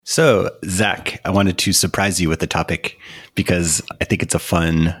So, Zach, I wanted to surprise you with a topic because I think it's a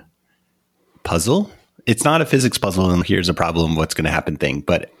fun puzzle. It's not a physics puzzle and here's a problem, what's going to happen thing,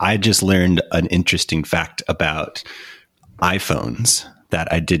 but I just learned an interesting fact about iPhones that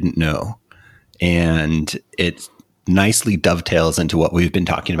I didn't know. And it nicely dovetails into what we've been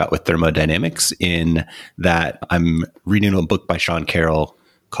talking about with thermodynamics, in that I'm reading a book by Sean Carroll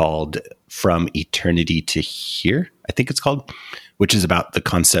called From Eternity to Here, I think it's called, which is about the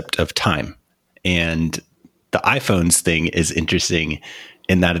concept of time. And the iPhones thing is interesting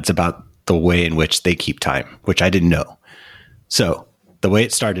in that it's about the way in which they keep time, which I didn't know. So the way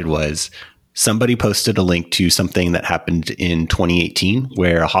it started was somebody posted a link to something that happened in 2018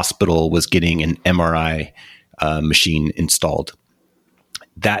 where a hospital was getting an MRI machine installed.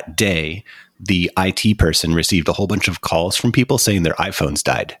 That day, the IT person received a whole bunch of calls from people saying their iPhones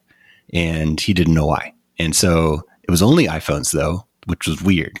died, and he didn't know why. And so it was only iPhones, though, which was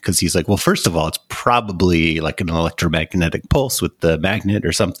weird because he's like, well, first of all, it's probably like an electromagnetic pulse with the magnet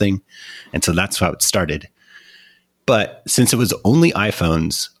or something. And so that's how it started. But since it was only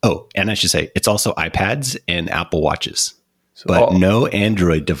iPhones, and I should say, it's also iPads and Apple Watches. But no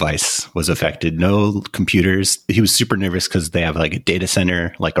Android device was affected, no computers. He was super nervous because they have like a data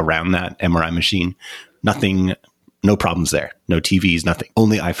center like around that MRI machine. Nothing, no problems there. No TVs, nothing.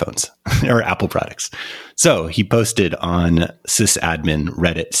 Only iPhones or Apple products. So he posted on sysadmin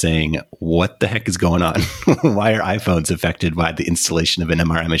Reddit saying, what the heck is going on? Why are iPhones affected by the installation of an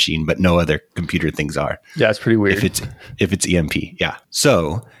MRI machine, but no other computer things are? Yeah, it's pretty weird. If it's EMP, yeah.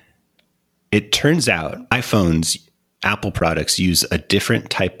 So it turns out iPhones, Apple products, use a different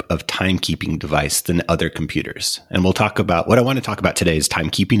type of timekeeping device than other computers. And we'll talk about, what I want to talk about today is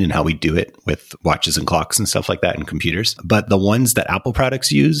timekeeping and how we do it with watches and clocks and stuff like that in computers. But the ones that Apple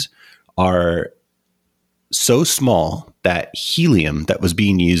products use are so small that helium that was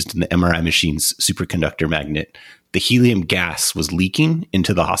being used in the MRI machine's superconductor magnet, the helium gas was leaking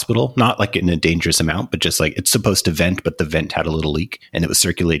into the hospital, not like in a dangerous amount, but just like it's supposed to vent, but the vent had a little leak and it was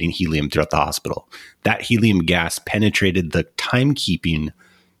circulating helium throughout the hospital. That helium gas penetrated the timekeeping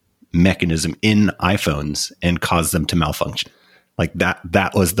mechanism in iPhones and caused them to malfunction. Like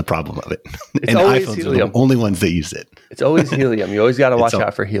that was the problem of it. And iPhones helium. Are the only ones that use it. It's always helium. You always got to watch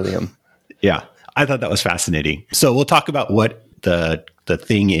out for helium. Yeah. I thought that was fascinating. So we'll talk about what the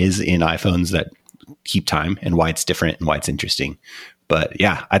thing is in iPhones that keep time and why it's different and why it's interesting. But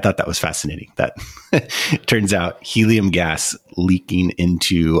yeah, I thought that was fascinating. That it turns out helium gas leaking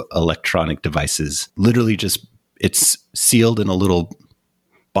into electronic devices, literally just, it's sealed in a little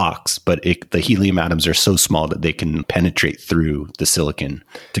box, but the helium atoms are so small that they can penetrate through the silicon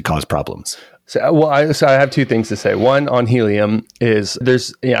to cause problems. So I have two things to say. One on helium is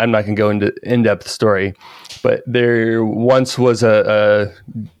I'm not going to go into in-depth story, but there once was a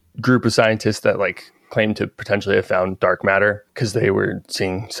group of scientists that like claimed to potentially have found dark matter because they were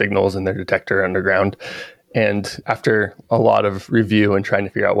seeing signals in their detector underground. And after a lot of review and trying to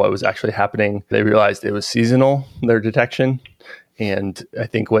figure out what was actually happening, they realized it was seasonal, their detection. And I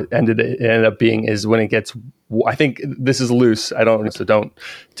think what ended up being is when it gets, I think this is loose. So don't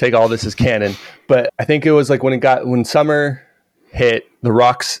take all this as canon. But I think it was like when summer hit, the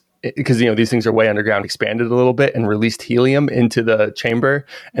rocks, because these things are way underground, expanded a little bit and released helium into the chamber,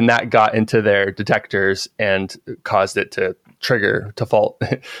 and that got into their detectors and caused it to trigger to fault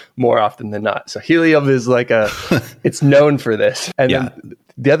more often than not. So helium is like it's known for this. And then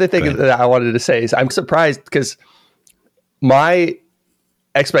the other thing that I wanted to say is I'm surprised because my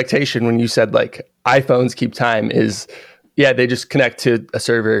expectation when you said like iPhones keep time is, they just connect to a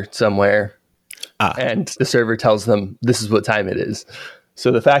server somewhere and the server tells them this is what time it is. So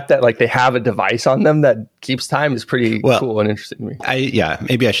the fact that like they have a device on them that keeps time is pretty cool and interesting to me.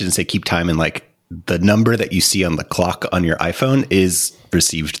 Maybe I shouldn't say keep time, and like the number that you see on the clock on your iPhone is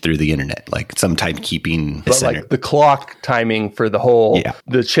received through the internet, like some timekeeping center. Like the clock timing for the whole,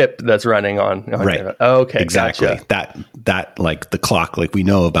 the chip that's running on right. Oh, okay. Exactly. Gotcha. That like the clock, like we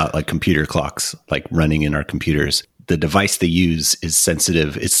know about like computer clocks, like running in our computers. The device they use is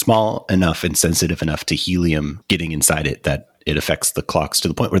sensitive. It's small enough and sensitive enough to helium getting inside it that it affects the clocks to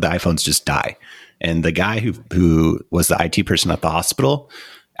the point where the iPhones just die. And the guy who was the IT person at the hospital,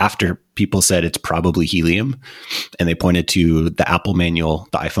 after people said it's probably helium, and they pointed to the Apple manual,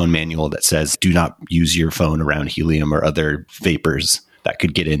 the iPhone manual that says, do not use your phone around helium or other vapors that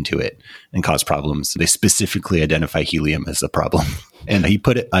could get into it and cause problems. They specifically identify helium as a problem. And he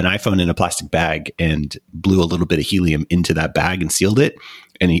put an iPhone in a plastic bag and blew a little bit of helium into that bag and sealed it.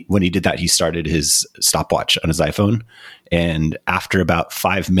 And when he did that, he started his stopwatch on his iPhone. And after about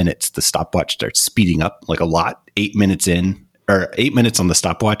 5 minutes, the stopwatch starts speeding up like a lot. 8 minutes in, or 8 minutes on the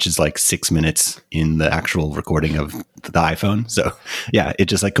stopwatch is like 6 minutes in the actual recording of the iPhone. So yeah, it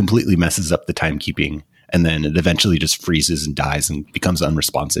just like completely messes up the timekeeping. And then it eventually just freezes and dies and becomes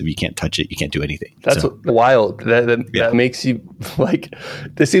unresponsive. You can't touch it. You can't do anything. That's wild. That makes you like,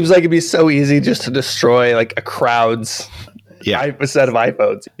 this seems like it'd be so easy just to destroy like a crowd's a set of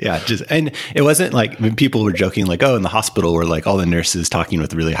iPhones. Yeah. And it wasn't like when people were joking like, oh, in the hospital were like all the nurses talking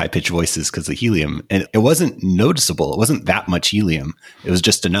with really high pitched voices because of helium. And it wasn't noticeable. It wasn't that much helium. It was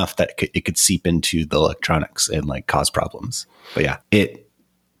just enough that it could seep into the electronics and like cause problems. But yeah, it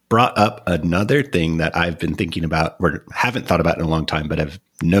brought up another thing that I've been thinking about or haven't thought about in a long time, but I've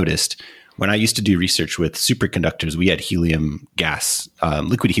noticed when I used to do research with superconductors, we had helium gas,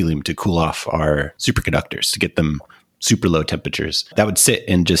 liquid helium to cool off our superconductors to get them super low temperatures. That would sit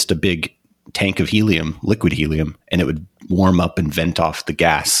in just a big tank of helium, liquid helium, and it would warm up and vent off the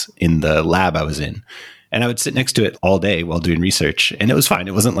gas in the lab I was in. And I would sit next to it all day while doing research. And it was fine.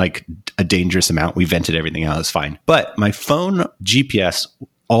 It wasn't like a dangerous amount. We vented everything out. It was fine. But my phone GPS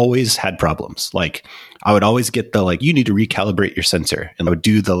always had problems. Like I would always get the like, you need to recalibrate your sensor. And I would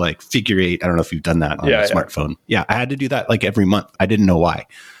do the like figure eight. I don't know if you've done that on a smartphone. Yeah, I had to do that like every month. I didn't know why.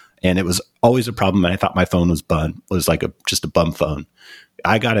 And it was always a problem. And I thought my phone was like just a bum phone.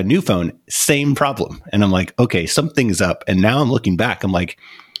 I got a new phone, same problem. And I'm like, okay, something's up. And now I'm looking back, I'm like,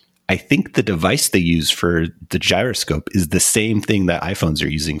 I think the device they use for the gyroscope is the same thing that iPhones are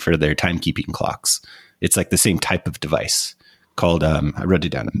using for their timekeeping clocks. It's like the same type of device called, I wrote it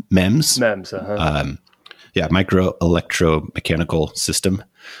down, MEMS. MEMS, micro electromechanical system.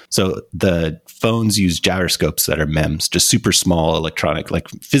 So the phones use gyroscopes that are MEMS, just super small electronic, like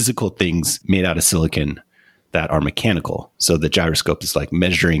physical things made out of silicon that are mechanical. So the gyroscope is like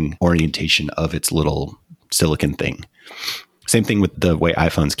measuring orientation of its little silicon thing. Same thing with the way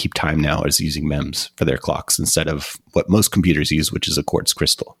iPhones keep time now is using MEMS for their clocks instead of what most computers use, which is a quartz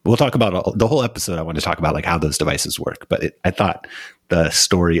crystal. We'll talk about the whole episode. I want to talk about like how those devices work, but I thought the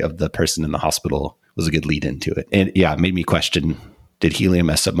story of the person in the hospital was a good lead into it. And yeah, it made me question, did helium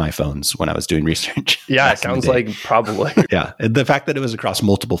mess up my phones when I was doing research? Yeah, it sounds like probably. Yeah. And the fact that it was across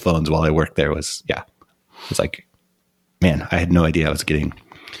multiple phones while I worked there was like, man, I had no idea I was getting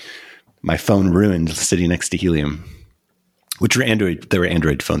my phone ruined sitting next to helium. Which were Android, there were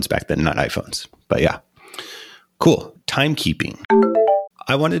Android phones back then, not iPhones. But yeah, cool. Timekeeping.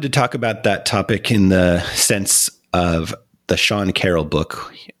 I wanted to talk about that topic in the sense of the Sean Carroll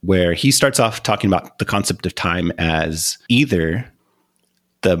book, where he starts off talking about the concept of time as either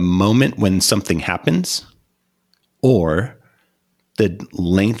the moment when something happens or the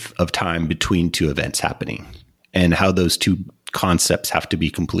length of time between two events happening, and how those two concepts have to be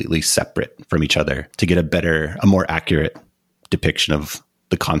completely separate from each other to get a more accurate depiction of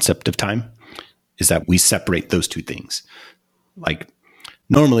the concept of time, is that we separate those two things. Like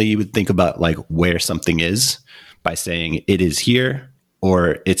normally you would think about like where something is by saying it is here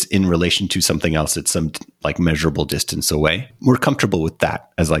or it's in relation to something else at some like measurable distance away. We're comfortable with that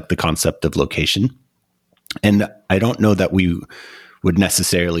as like the concept of location. And I don't know that we would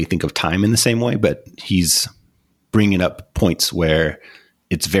necessarily think of time in the same way, but he's bringing up points where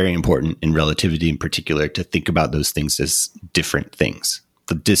it's very important in relativity in particular to think about those things as different things.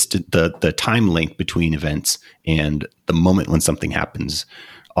 The time length between events and the moment when something happens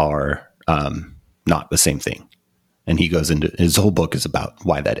are not the same thing. And he goes into his whole book is about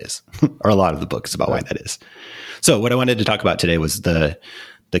why that is, or a lot of the book is about why that is. So what I wanted to talk about today was the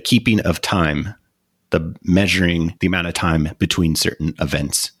keeping of time, the measuring the amount of time between certain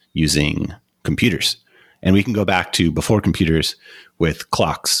events using computers. And we can go back to before computers with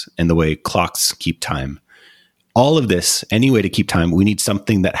clocks and the way clocks keep time. All of this, any way to keep time, we need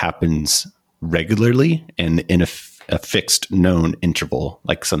something that happens regularly and in a fixed known interval,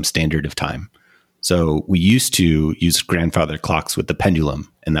 like some standard of time. So we used to use grandfather clocks with the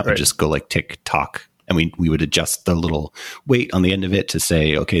pendulum, and that would just go like tick tock. And we would adjust the little weight on the end of it to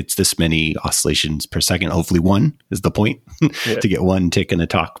say, okay, it's this many oscillations per second. Hopefully one is the point to get one tick and a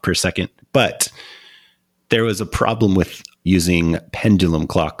tock per second. But there was a problem with using pendulum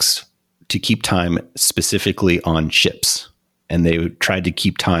clocks to keep time specifically on ships. And they tried to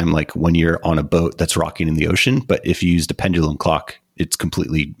keep time like when you're on a boat that's rocking in the ocean. But if you used a pendulum clock, it's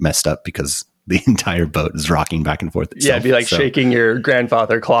completely messed up because the entire boat is rocking back and forth itself. Yeah, it'd be like shaking your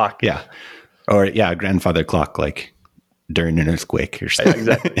grandfather clock. Yeah. Or a grandfather clock like during an earthquake or something.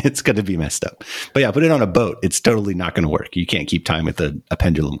 Exactly. It's going to be messed up. But yeah, put it on a boat. It's totally not going to work. You can't keep time with a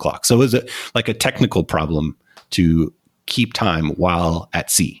pendulum clock. So it was like a technical problem to keep time while at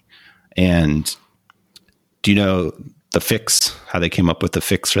sea. And do you know the fix, how they came up with the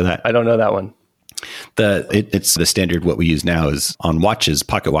fix for that? I don't know that one. It's the standard. What we use now is on watches,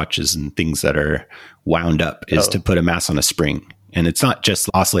 pocket watches, and things that are wound up is to put a mass on a spring. And it's not just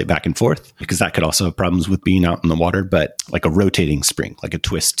oscillate back and forth, because that could also have problems with being out in the water, but like a rotating spring, like a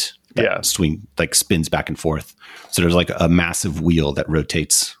twist that swing, like spins back and forth. So there's like a massive wheel that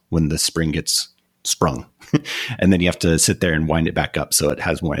rotates when the spring gets sprung. And then you have to sit there and wind it back up so it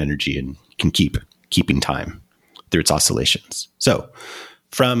has more energy and can keeping time through its oscillations. So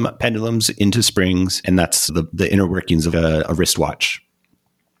from pendulums into springs, and that's the inner workings of a wristwatch,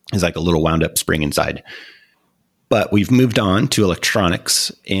 is like a little wound up spring inside. But we've moved on to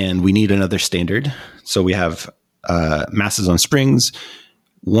electronics, and we need another standard. So we have masses on springs.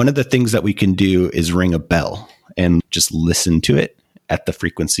 One of the things that we can do is ring a bell and just listen to it at the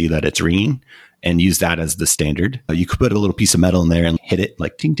frequency that it's ringing and use that as the standard. You could put a little piece of metal in there and hit it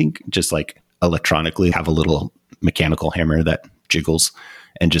like ting, ting, just like electronically, have a little mechanical hammer that jiggles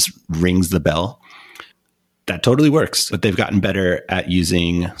and just rings the bell. That totally works, but they've gotten better at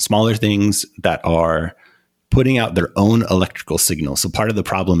using smaller things that are putting out their own electrical signal. So part of the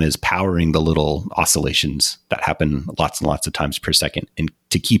problem is powering the little oscillations that happen lots and lots of times per second. And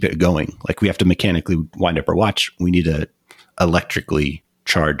to keep it going, like we have to mechanically wind up our watch, we need to electrically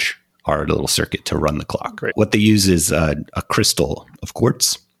charge our little circuit to run the clock. Right. What they use is a crystal of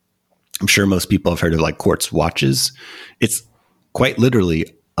quartz. I'm sure most people have heard of like quartz watches. It's quite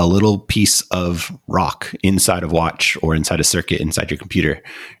literally a little piece of rock inside a watch or inside a circuit inside your computer.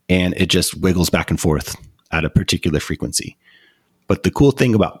 And it just wiggles back and forth at a particular frequency. But the cool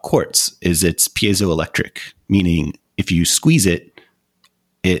thing about quartz is it's piezoelectric, meaning if you squeeze it,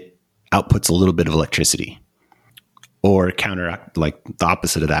 it outputs a little bit of electricity. Or counteract, like the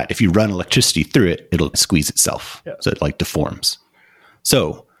opposite of that. If you run electricity through it, it'll squeeze itself. Yeah. So it like deforms.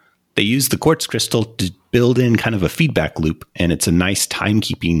 So they use the quartz crystal to build in kind of a feedback loop. And it's a nice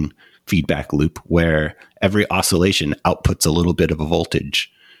timekeeping feedback loop where every oscillation outputs a little bit of a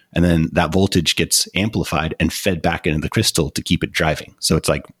voltage. And then that voltage gets amplified and fed back into the crystal to keep it driving. So it's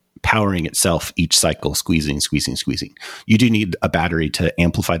like powering itself each cycle, squeezing. You do need a battery to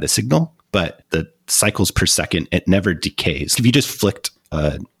amplify the signal, but the cycles per second, it never decays. If you just flicked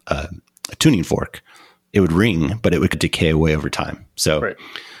a tuning fork, it would ring, but it would decay away over time. So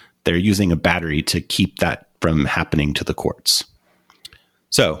they're using a battery to keep that from happening to the quartz.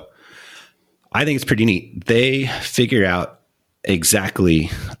 So I think it's pretty neat. They figure out exactly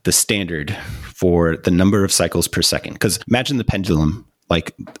the standard for the number of cycles per second. Because imagine the pendulum,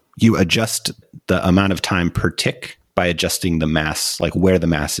 like you adjust the amount of time per tick by adjusting the mass, like where the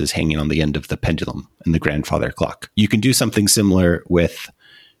mass is hanging on the end of the pendulum in the grandfather clock. You can do something similar with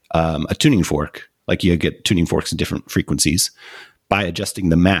a tuning fork. Like you get tuning forks in different frequencies by adjusting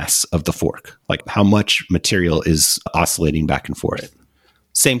the mass of the fork, like how much material is oscillating back and forth.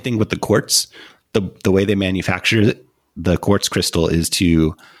 Same thing with the quartz. The way they manufacture it, the quartz crystal is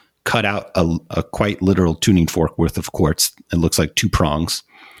to cut out a quite literal tuning fork worth of quartz. It looks like 2 prongs.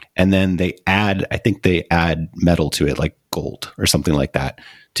 And then I think they add metal to it, like gold or something like that,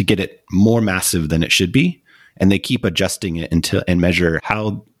 to get it more massive than it should be. And they keep adjusting it and measure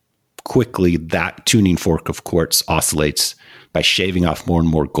how quickly that tuning fork of quartz oscillates by shaving off more and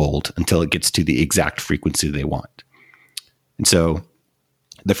more gold until it gets to the exact frequency they want. And so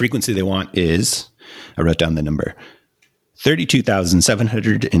the frequency they want is, I wrote down the number,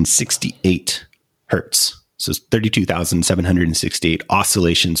 32,768 hertz. So 32,768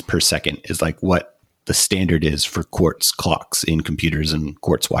 oscillations per second is like what the standard is for quartz clocks in computers and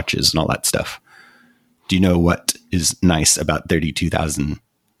quartz watches and all that stuff. Do you know what is nice about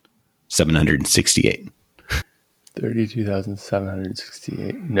 32,768?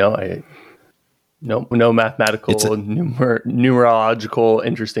 32,768. No mathematical, numerological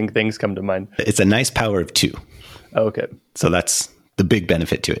interesting things come to mind. It's a nice power of 2. Okay. So that's the big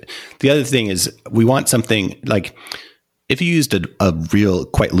benefit to it. The other thing is we want something like if you used a real,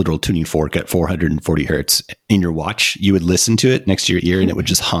 quite literal tuning fork at 440 hertz in your watch, you would listen to it next to your ear and it would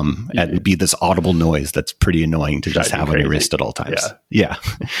just hum. And it would be this audible noise that's pretty annoying to just have on your wrist at all times. Yeah.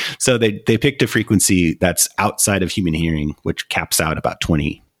 So they picked a frequency that's outside of human hearing, which caps out about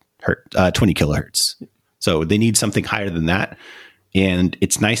 20 kilohertz. So they need something higher than that. And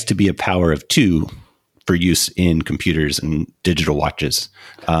it's nice to be a power of 2 for use in computers and digital watches,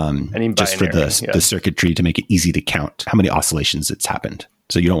 just for the circuitry to make it easy to count how many oscillations it's happened.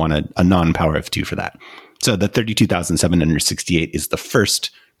 So you don't want a non-power of 2 for that. So the 32,768 is the first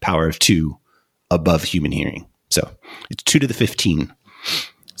power of 2 above human hearing. So it's 2 to the 15.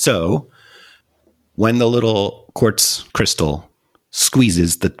 So when the little quartz crystal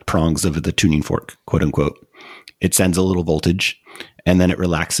squeezes the prongs of the tuning fork, quote unquote, it sends a little voltage. and then it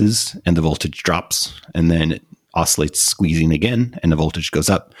relaxes and the voltage drops, and then it oscillates squeezing again and the voltage goes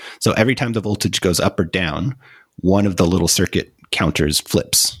up. So every time the voltage goes up or down, one of the little circuit counters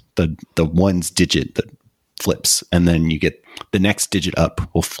flips. The ones digit that flips, and then you get the next digit up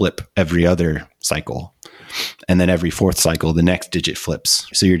will flip every other cycle. And then every fourth cycle, the next digit flips.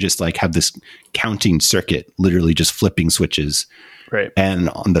 So you're just like have this counting circuit, literally just flipping switches. Right. And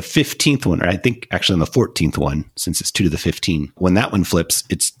on the 15th one, or I think actually on the 14th one, since it's 2 to the 15, when that one flips,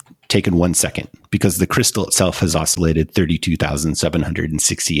 it's taken 1 second because the crystal itself has oscillated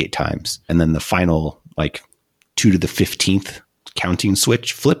 32,768 times. And then the final like 2 to the 15th counting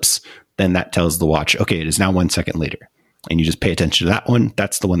switch flips, then that tells the watch, okay, it is now 1 second later. And you just pay attention to that one.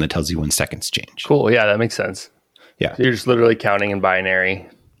 That's the one that tells you when seconds change. Cool. Yeah, that makes sense. Yeah. So you're just literally counting in binary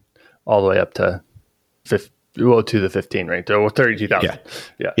all the way up to to the 15, right? So 32,000.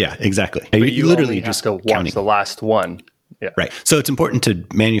 Yeah, exactly. But you literally just have to watch counting the last one. Yeah. Right. So it's important to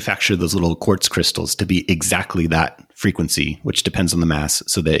manufacture those little quartz crystals to be exactly that frequency, which depends on the mass.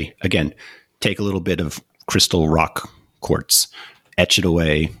 So they, again, take a little bit of crystal rock quartz, etch it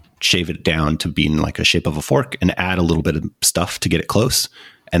away, shave it down to being like a shape of a fork, and add a little bit of stuff to get it close.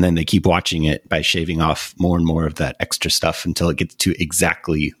 And then they keep watching it by shaving off more and more of that extra stuff until it gets to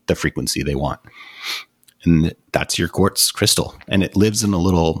exactly the frequency they want. And that's your quartz crystal. And it lives in a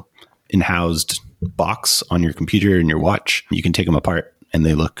little in-housed box on your computer and your watch. You can take them apart and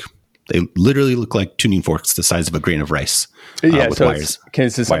they literally look like tuning forks the size of a grain of rice. With so wires.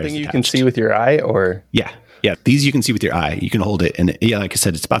 Is this something you can see with your eye or? Yeah. These you can see with your eye. You can hold it. And like I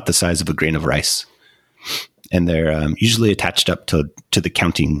said, it's about the size of a grain of rice. And they're usually attached up to the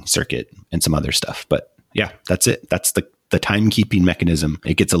counting circuit and some other stuff. But yeah, that's it. That's the timekeeping mechanism.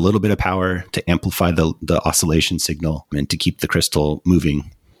 It gets a little bit of power to amplify the oscillation signal and to keep the crystal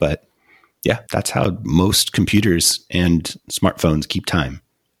moving. But yeah, that's how most computers and smartphones keep time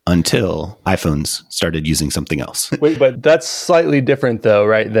until iPhones started using something else. Wait, but that's slightly different though,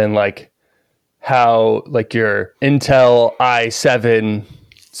 right? Than like how like your Intel i7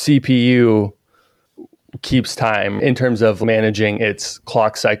 CPU keeps time in terms of managing its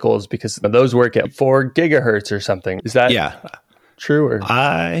clock cycles, because those work at 4 gigahertz or something. Is that true? Or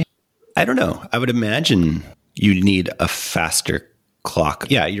I don't know. I would imagine you need a faster clock.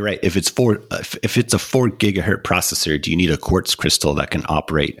 Yeah, you're right. If it's a 4 gigahertz processor, do you need a quartz crystal that can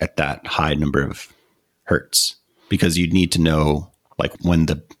operate at that high number of hertz? Because you'd need to know like when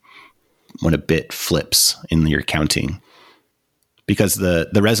a bit flips in your counting. Because the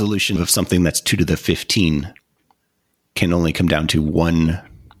resolution of something that's 2 to the 15 can only come down to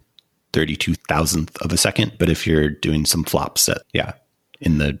 1/32,000th of a second. But if you're doing some flops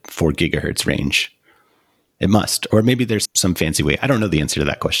in the 4 gigahertz range, it must. Or maybe there's some fancy way. I don't know the answer to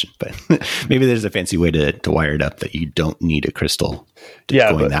that question, but maybe there's a fancy way to wire it up that you don't need a crystal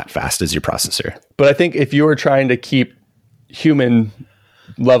going that fast as your processor. But I think if you were trying to keep human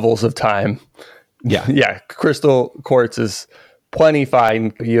levels of time, crystal quartz is plenty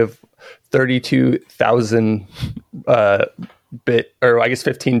fine. You have 32,000 bit, or I guess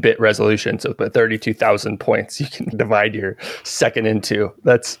 15-bit resolution. So, but 32,000 points you can divide your second into.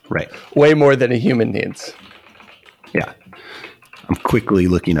 That's right. Way more than a human needs. Yeah. I'm quickly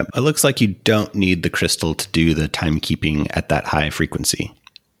looking up. It looks like you don't need the crystal to do the timekeeping at that high frequency.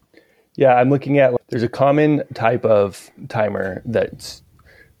 Yeah, I'm looking at, there's a common type of timer that's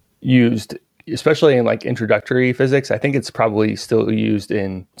used, especially in like introductory physics. I think it's probably still used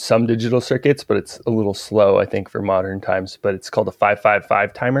in some digital circuits, but it's a little slow, I think, for modern times. But it's called a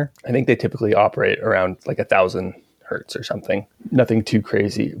 555 timer. I think they typically operate around like 1,000 hertz or something. Nothing too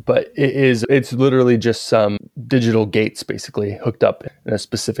crazy, but it's literally just some digital gates basically hooked up in a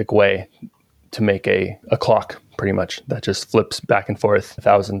specific way to make a clock, pretty much, that just flips back and forth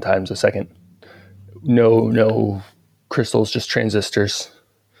 1,000 times a second. No crystals, just transistors.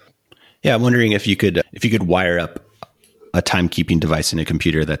 Yeah, I'm wondering if you could wire up a timekeeping device in a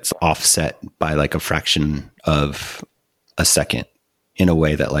computer that's offset by like a fraction of a second in a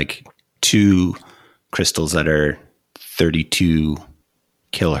way that like 2 crystals that are 32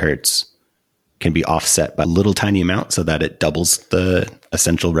 kilohertz can be offset by a little tiny amount so that it doubles the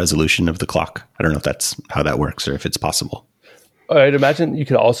essential resolution of the clock. I don't know if that's how that works or if it's possible. I'd imagine you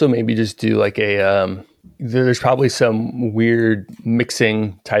could also maybe just do like there's probably some weird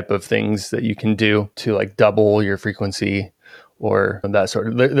mixing type of things that you can do to like double your frequency or that sort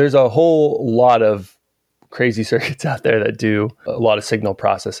of. There's a whole lot of crazy circuits out there that do a lot of signal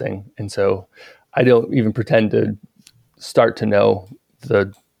processing. And so I don't even pretend to start to know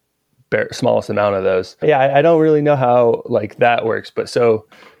the smallest amount of those. Yeah, I don't really know how like that works. But so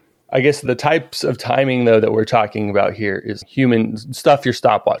I guess the types of timing, though, that we're talking about here is human stuff your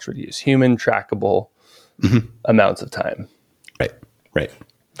stopwatch would use, human trackable amounts of time. Right, right.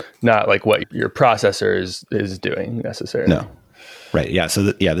 Not like what your processor is doing necessarily. No. Right. Yeah. So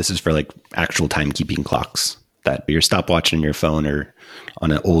this is for like actual timekeeping clocks that your stopwatch on your phone or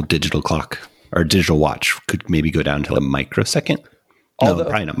on an old digital clock or digital watch could maybe go down to a microsecond. No,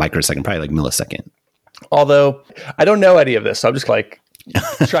 probably not microsecond, probably like millisecond. Although I don't know any of this, so I'm just like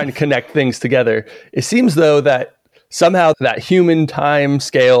trying to connect things together. It seems though that somehow that human time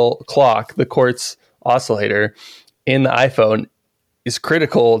scale clock, the quartz oscillator in the iPhone, is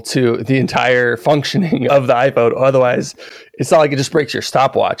critical to the entire functioning of the iPhone. Otherwise, it's not like it just breaks your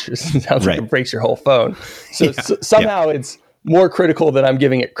stopwatch. It sounds like it breaks your whole phone. So, somehow it's more critical than I'm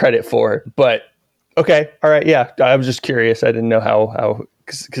giving it credit for. But okay, all right, yeah. I was just curious. I didn't know how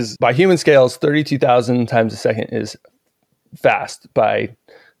because by human scales, 32,000 times a second is fast. By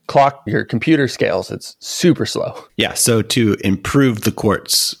your computer scales, it's super slow. Yeah. So to improve the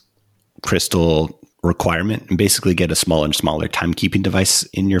quartz crystal requirement and basically get a smaller and smaller timekeeping device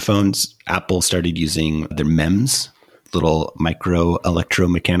in your phones, Apple started using their MEMS, little micro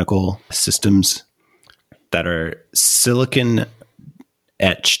electromechanical systems that are silicon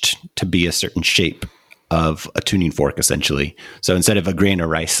etched to be a certain shape of a tuning fork, essentially. So instead of a grain of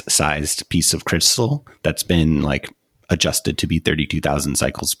rice sized piece of crystal that's been like adjusted to be 32,000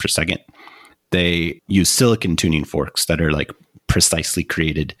 cycles per second, they use silicon tuning forks that are like precisely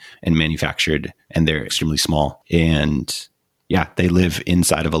created and manufactured, and they're extremely small. And yeah, they live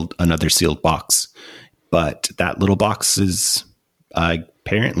inside of another sealed box. But that little box is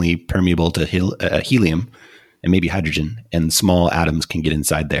apparently permeable to helium and maybe hydrogen, and small atoms can get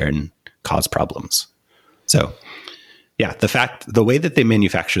inside there and cause problems. So yeah, the way that they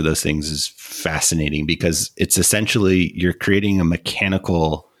manufacture those things is fascinating, because it's essentially you're creating a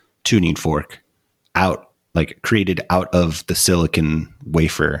mechanical tuning fork created out of the silicon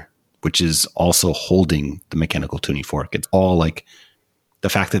wafer, which is also holding the mechanical tuning fork. It's all like the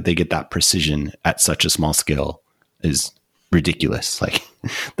fact that they get that precision at such a small scale is ridiculous. Like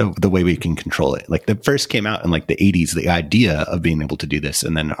the way we can control it. Like the first came out in like the 80s, the idea of being able to do this.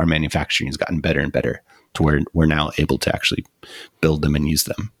 And then our manufacturing has gotten better and better to where we're now able to actually build them and use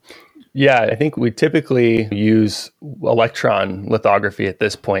them. Yeah, I think we typically use electron lithography at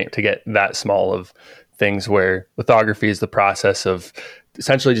this point to get that small of things, where lithography is the process of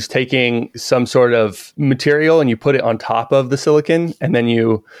essentially just taking some sort of material and you put it on top of the silicon, and then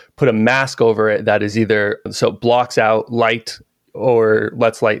you put a mask over it that is either, so it blocks out light or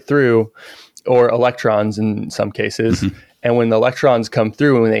lets light through, or electrons in some cases. Mm-hmm. And when the electrons come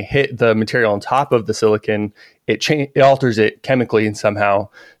through and when they hit the material on top of the silicon, it alters it chemically and somehow.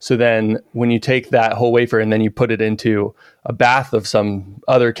 So then when you take that whole wafer and then you put it into a bath of some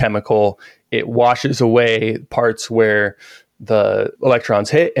other chemical, it washes away parts where the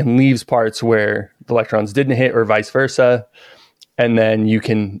electrons hit and leaves parts where the electrons didn't hit, or vice versa. And then you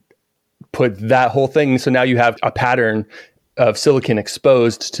can put that whole thing. So now you have a pattern of silicon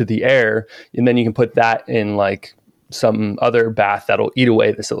exposed to the air, and then you can put that in like some other bath that'll eat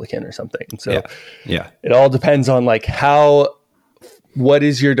away the silicon or something. So yeah, it all depends on like what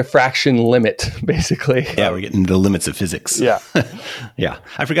is your diffraction limit, basically. Yeah, we're getting the limits of physics. Yeah. Yeah.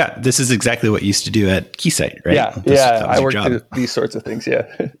 I forgot. This is exactly what you used to do at Keysight, right? Yeah. I worked with these sorts of things. Yeah.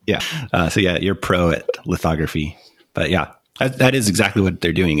 Yeah. So yeah, you're pro at lithography. But yeah, that is exactly what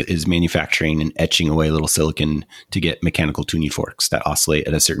they're doing, is manufacturing and etching away little silicon to get mechanical tuning forks that oscillate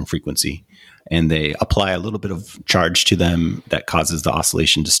at a certain frequency. And they apply a little bit of charge to them that causes the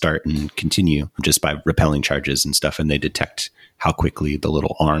oscillation to start and continue just by repelling charges and stuff. And they detect how quickly the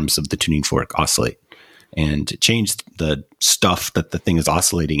little arms of the tuning fork oscillate, and change the stuff that the thing is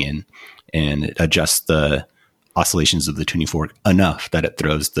oscillating in, and it adjusts the oscillations of the tuning fork enough that it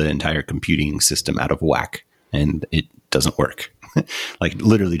throws the entire computing system out of whack, and it doesn't work. Like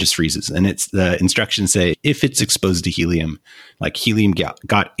literally just freezes. And it's the instructions say, if it's exposed to helium, like helium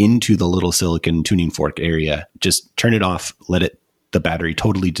got into the little silicon tuning fork area, just turn it off, let the battery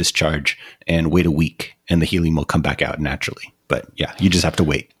totally discharge, and wait a week, and the helium will come back out naturally. But yeah, you just have to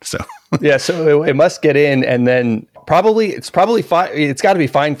wait. So yeah, so it must get in, and then it's probably fine. It's got to be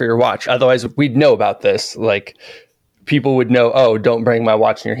fine for your watch. Otherwise, we'd know about this. Like people would know, oh, don't bring my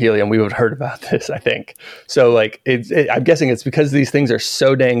watch near helium. We would have heard about this, I think. So like, I'm guessing it's because these things are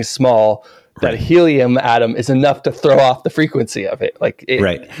so dang small that a helium atom is enough to throw off the frequency of it. Like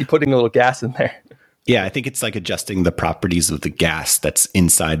you're putting a little gas in there. Yeah, I think it's like adjusting the properties of the gas that's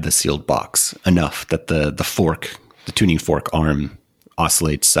inside the sealed box enough that the tuning fork arm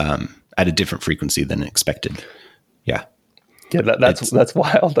oscillates at a different frequency than expected. Yeah. Yeah, that's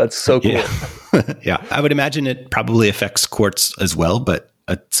wild. That's so cool. Yeah. Yeah. I would imagine it probably affects quartz as well, but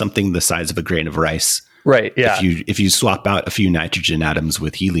something the size of a grain of rice. Right. Yeah. If you swap out a few nitrogen atoms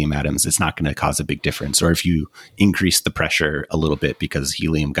with helium atoms, it's not going to cause a big difference. Or if you increase the pressure a little bit because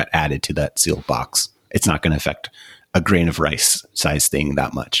helium got added to that sealed box, it's not going to affect a grain of rice size thing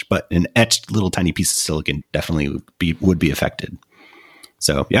that much. But an etched little tiny piece of silicon definitely would be affected.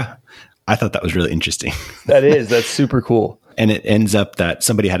 So yeah, I thought that was really interesting. That's super cool. And it ends up that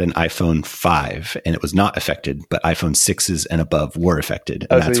somebody had an iPhone 5 and it was not affected, but iPhone 6s and above were affected.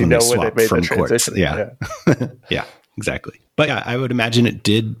 And that's when they swapped from quartz. Yeah. Yeah, exactly. But yeah, I would imagine it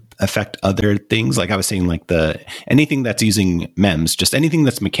did affect other things. Like I was saying, like anything that's using MEMS, just anything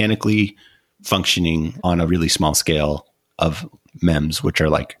that's mechanically functioning on a really small scale of MEMS, which are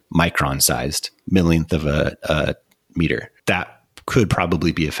like micron sized, millionth of a meter, that could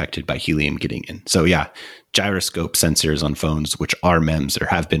probably be affected by helium getting in. So yeah, gyroscope sensors on phones, which are MEMS or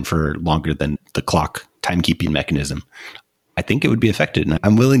have been for longer than the clock timekeeping mechanism, I think it would be affected. And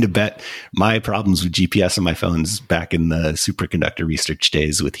I'm willing to bet my problems with GPS on my phones back in the superconductor research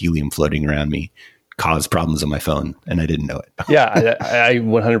days with helium floating around me caused problems on my phone, and I didn't know it. Yeah, I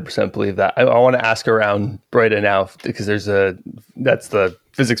 100% believe that. I want to ask around Breda now because that's the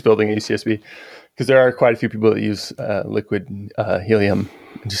physics building at UCSB. Because there are quite a few people that use liquid helium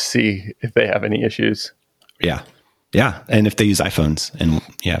and just see if they have any issues. Yeah. Yeah. And if they use iPhones and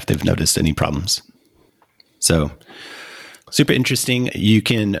if they've noticed any problems. So super interesting. You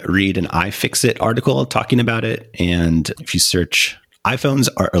can read an iFixit article talking about it. And if you search iPhones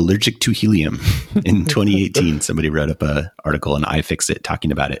are allergic to helium in 2018, somebody wrote up an article on iFixit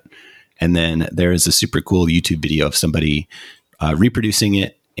talking about it. And then there is a super cool YouTube video of somebody reproducing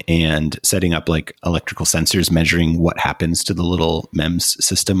it and setting up like electrical sensors, measuring what happens to the little MEMS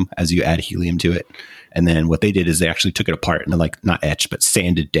system as you add helium to it. And then what they did is they actually took it apart and like not etched, but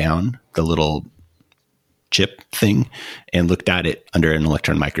sanded down the little chip thing and looked at it under an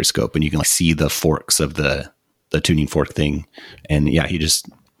electron microscope. And you can like see the forks of the tuning fork thing. And yeah, he just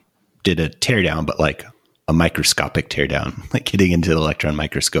did a teardown, but like a microscopic teardown, like getting into the electron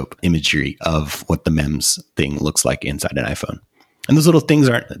microscope imagery of what the MEMS thing looks like inside an iPhone. And those little things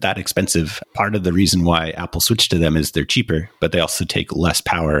aren't that expensive. Part of the reason why Apple switched to them is they're cheaper, but they also take less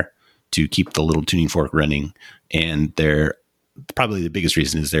power to keep the little tuning fork running. And they're probably the biggest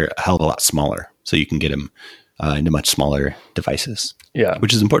reason is they're a hell of a lot smaller. So you can get them into much smaller devices. Yeah.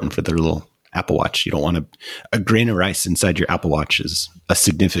 Which is important for the little Apple Watch. You don't want a grain of rice inside your Apple Watch is a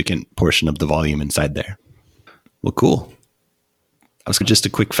significant portion of the volume inside there. Well, cool. That was just a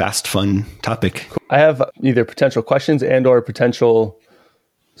quick, fast, fun topic. I have either potential questions and or potential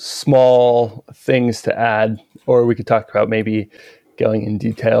small things to add, or we could talk about maybe going in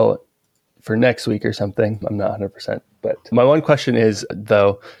detail for next week or something. I'm not 100%. But my one question is,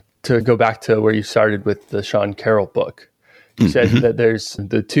 though, to go back to where you started with the Sean Carroll book. You said that there's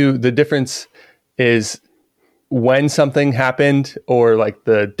the difference is when something happened or like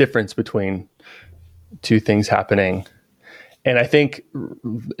the difference between two things happening. And I think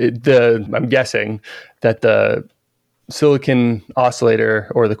I'm guessing that the silicon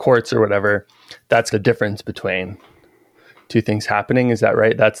oscillator or the quartz or whatever, that's the difference between two things happening. Is that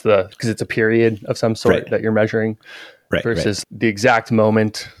right? That's because it's a period of some sort that you're measuring versus the exact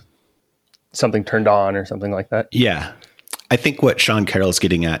moment something turned on or something like that. Yeah. I think what Sean Carroll is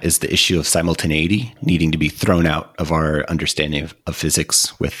getting at is the issue of simultaneity needing to be thrown out of our understanding of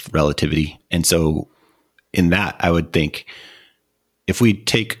physics with relativity. And so in that, I would think if we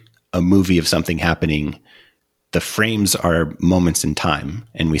take a movie of something happening, the frames are moments in time.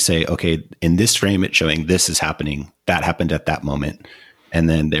 And we say, okay, in this frame, it's showing this is happening. That happened at that moment. And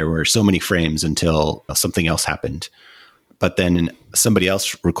then there were so many frames until something else happened. But then somebody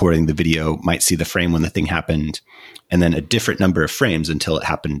else recording the video might see the frame when the thing happened, and then a different number of frames until it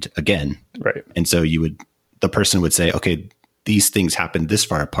happened again. Right. And so the person would say, okay, these things happened this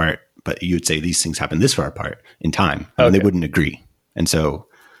far apart, but you would say these things happened this far apart in time. And they wouldn't agree. And so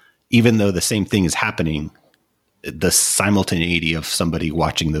even though the same thing is happening, the simultaneity of somebody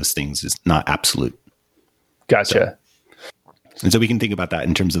watching those things is not absolute. Gotcha. And so we can think about that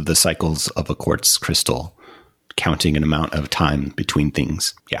in terms of the cycles of a quartz crystal, counting an amount of time between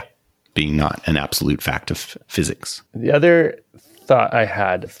things. Yeah. Being not an absolute fact of physics. The other thought I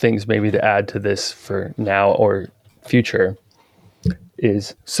had, things maybe to add to this for now or future,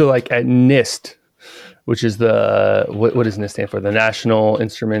 is so like at NIST, which is what does NIST stand for? The National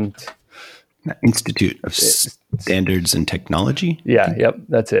Institute of Standards and Technology. Yeah. Yep.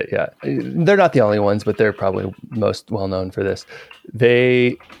 That's it. Yeah. They're not the only ones, but they're probably most well known for this.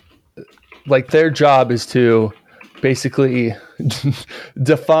 Their job is to basically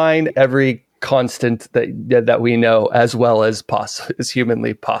define every constant that we know as well as as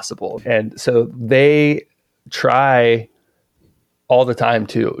humanly possible. And so they try all the time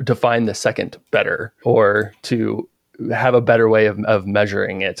to define the second better, or to have a better way of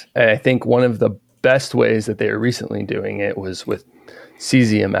measuring it. And I think one of the best ways that they were recently doing it was with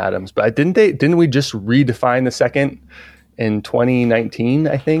cesium atoms. But didn't we just redefine the second in 2019,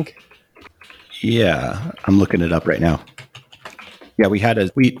 I think? Yeah, I'm looking it up right now. Yeah, we had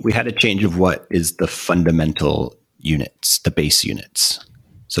a change of what is the fundamental units, the base units.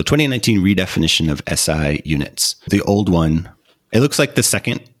 So 2019 redefinition of SI units. The old one, it looks like the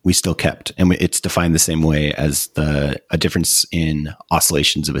second we still kept, and it's defined the same way as a difference in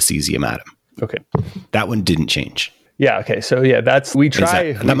oscillations of a cesium atom. Okay. That one didn't change. Yeah. Okay. So yeah, that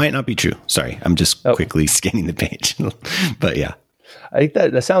might not be true. Sorry. I'm just quickly scanning the page, but yeah. I think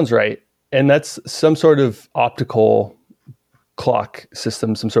that sounds right. And that's some sort of optical clock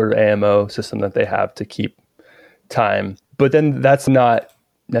system, some sort of AMO system that they have to keep time. But then that's not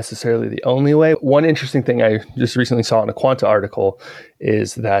necessarily the only way. One interesting thing I just recently saw in a Quanta article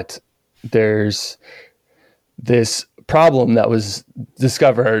is that there's this problem that was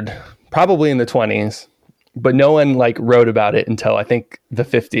discovered probably in the 20s, but no one wrote about it until I think the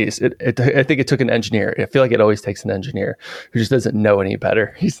 50s. I think it took an engineer. I feel like it always takes an engineer who just doesn't know any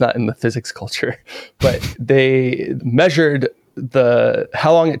better. He's not in the physics culture, but they measured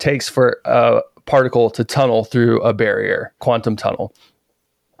how long it takes for a particle to tunnel through a barrier, quantum tunnel.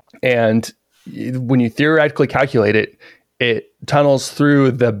 And when you theoretically calculate it, it tunnels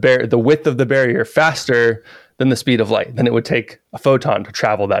through the width of the barrier faster than the speed of light. Then it would take a photon to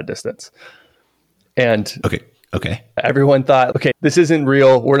travel that distance. And okay. Everyone thought, okay, this isn't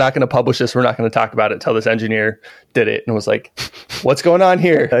real. We're not going to publish this. We're not going to talk about it until this engineer did it and was like, what's going on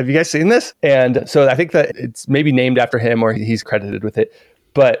here? Have you guys seen this? And so I think that it's maybe named after him, or he's credited with it.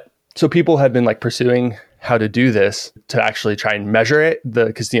 But so people have been pursuing how to do this to actually try and measure it,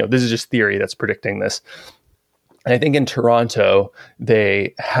 because this is just theory that's predicting this. And I think in Toronto,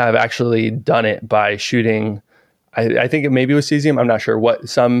 they have actually done it by shooting, I think it maybe was cesium, I'm not sure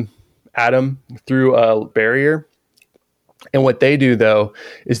some atom through a barrier. And what they do, though,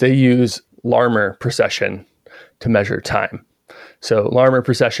 is they use Larmor precession to measure time. So Larmor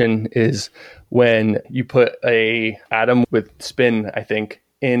precession is when you put a atom with spin, I think,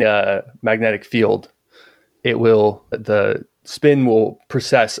 in a magnetic field, the spin will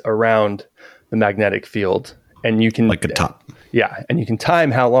precess around the magnetic field, and you can like a top. Yeah, and you can time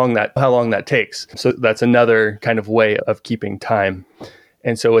how long that takes. So that's another kind of way of keeping time.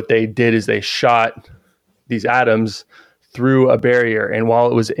 And so what they did is they shot these atoms through a barrier, and while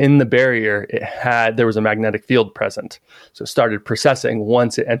it was in the barrier, there was a magnetic field present. So it started precessing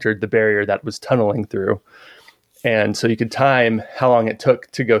once it entered the barrier that was tunneling through. And so you could time how long it took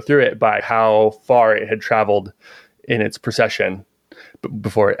to go through it by how far it had traveled in its precession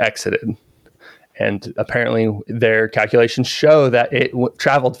before it exited. And apparently their calculations show that it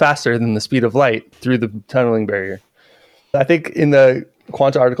traveled faster than the speed of light through the tunneling barrier. I think in the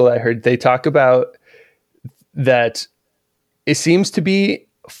Quanta article I heard, they talk about that it seems to be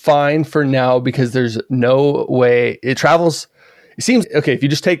fine for now because there's no way it travels. It seems, okay, if you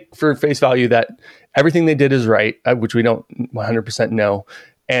just take for face value that everything they did is right, which we don't 100% know,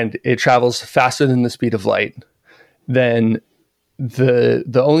 and it travels faster than the speed of light, then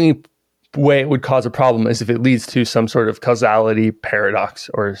the only way it would cause a problem is if it leads to some sort of causality paradox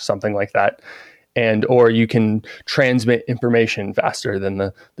or something like that. Or you can transmit information faster than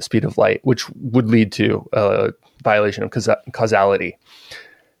the speed of light, which would lead to a violation of causality.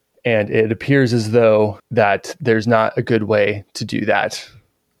 And it appears as though that there's not a good way to do that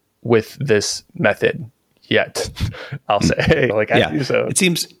with this method yet, I'll say. So. It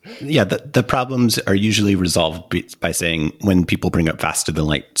seems, the problems are usually resolved by saying when people bring up faster than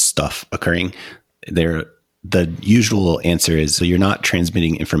light stuff occurring, the usual answer is, so you're not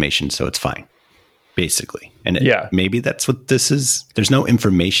transmitting information, so it's fine. Basically. And maybe that's what this is. There's no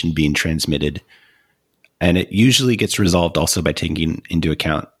information being transmitted. And it usually gets resolved also by taking into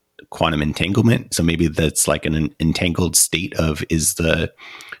account quantum entanglement. So maybe that's like an entangled state of, is the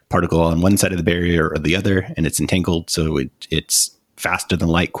particle on one side of the barrier or the other, and it's entangled. So it's faster than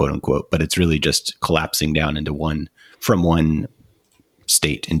light, quote unquote, but it's really just collapsing down from one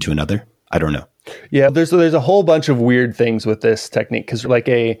state into another. I don't know. Yeah. There's a whole bunch of weird things with this technique. Cause like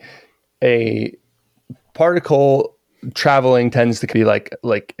a particle traveling tends to be like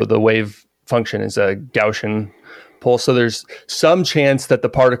the wave function is a Gaussian pulse. So there's some chance that the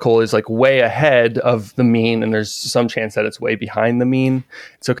particle is way ahead of the mean, and there's some chance that it's way behind the mean.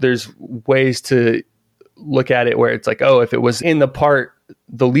 So there's ways to look at it where it's like, oh, if it was in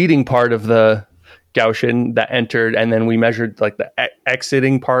the leading part of the Gaussian that entered, and then we measured like the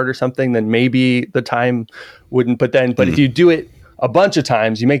exiting part or something, then maybe the time wouldn't. But if you do it a bunch of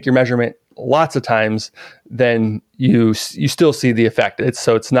times, you make your measurement lots of times, then you still see the effect.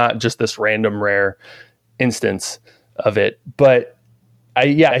 It's not just this random rare instance of it. But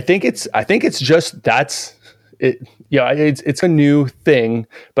I think it's just that's it. Yeah, it's a new thing,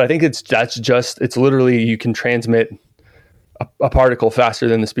 but I think it's literally you can transmit a particle faster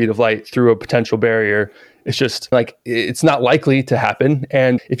than the speed of light through a potential barrier. It's just like, it's not likely to happen.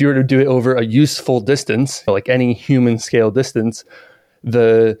 And if you were to do it over a useful distance, like any human scale distance,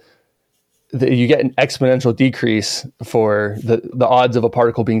 you get an exponential decrease for the odds of a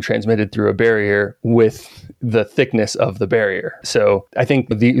particle being transmitted through a barrier with the thickness of the barrier. So I think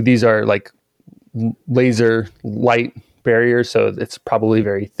these are like laser light barriers. So it's probably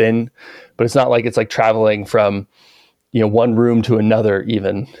very thin, but it's not like it's like traveling from one room to another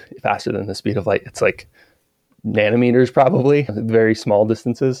even faster than the speed of light. It's like nanometers, probably very small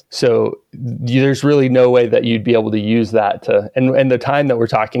distances. So there's really no way that you'd be able to use that and the time that we're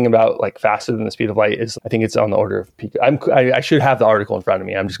talking about, like faster than the speed of light, is, I think it's on the order of peak. I should have the article in front of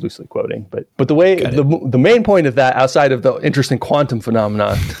me. I'm just loosely quoting, but the way the main point of that, outside of the interesting quantum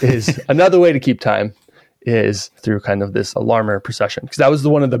phenomena, is another way to keep time is through kind of this Larmor precession, because that was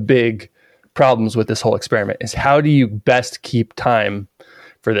one of the big problems with this whole experiment, is how do you best keep time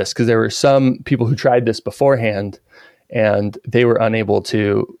for this? Because there were some people who tried this beforehand and they were unable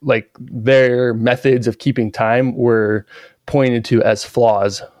to, like, their methods of keeping time were pointed to as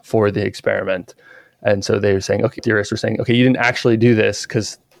flaws for the experiment. And so they were saying, okay, theorists were saying, okay, you didn't actually do this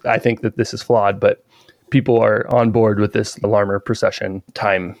because I think that this is flawed, but people are on board with this Larmor precession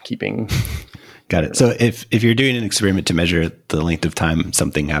timekeeping. Got it. So if you're doing an experiment to measure the length of time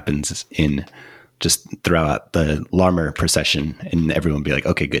something happens in, just throw out the Larmor precession and everyone will be like,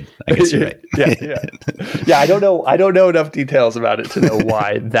 okay, good. I guess you're right. Yeah. I don't know enough details about it to know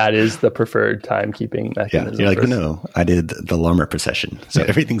why that is the preferred timekeeping mechanism. Yeah, you're like, no, I did the Larmor precession. So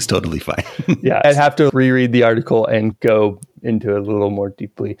everything's totally fine. Yeah, I'd have to reread the article and go into it a little more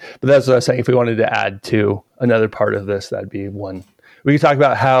deeply. But that's what I was saying. If we wanted to add to another part of this, that'd be one. We could talk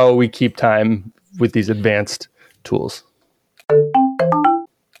about how we keep time with these advanced tools.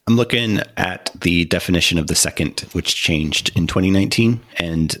 I'm looking at the definition of the second, which changed in 2019,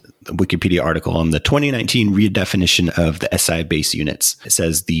 and the Wikipedia article on the 2019 redefinition of the SI base units. It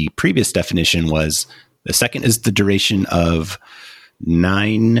says the previous definition was the second is the duration of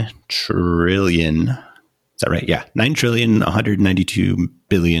 9 trillion. Is that right? Yeah.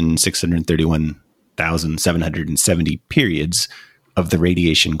 9,192,631,770 periods of the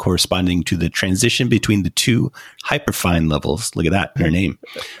radiation corresponding to the transition between the two hyperfine levels, look at that in our name,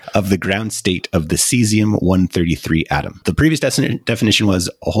 of the ground state of the cesium-133 atom. The previous definition was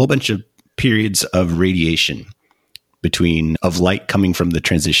a whole bunch of periods of radiation of light coming from the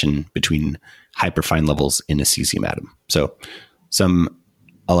transition between hyperfine levels in a cesium atom. So some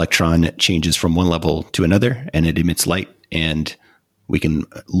electron changes from one level to another and it emits light, and we can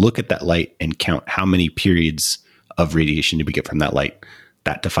look at that light and count how many periods of radiation did we get from that light.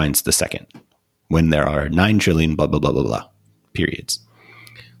 That defines the second, when there are 9 trillion blah, blah, blah, blah, blah periods.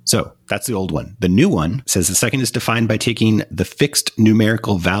 So that's the old one. The new one says the second is defined by taking the fixed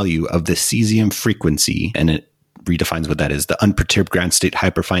numerical value of the cesium frequency, and it redefines what that is, the unperturbed ground state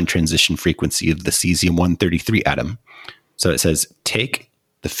hyperfine transition frequency of the cesium-133 atom. So it says take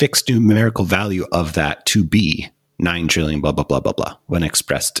the fixed numerical value of that to be 9 trillion blah, blah, blah, blah, blah, when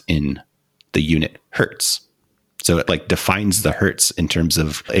expressed in the unit hertz. So it like defines the hertz in terms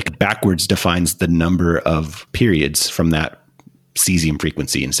of, it backwards defines the number of periods from that cesium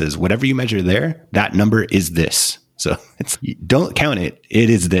frequency and says, whatever you measure there, that number is this. So don't count it. It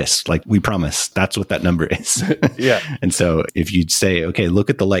is this, like we promise. That's what that number is. Yeah. And so if you say, okay,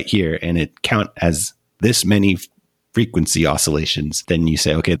 look at the light here and it count as this many frequency oscillations, then you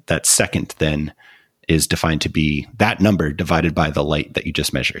say, okay, that second then is defined to be that number divided by the light that you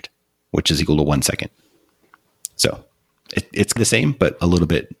just measured, which is equal to 1 second. So it's the same, but a little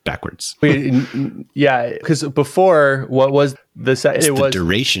bit backwards. Yeah, because before, what was the it was the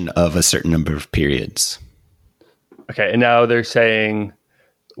duration of a certain number of periods. Okay, and now they're saying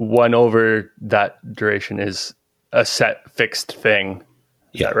 1 over that duration is a set fixed thing.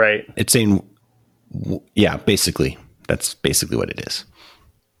 Is that right? It's saying, yeah, basically. That's basically what it is.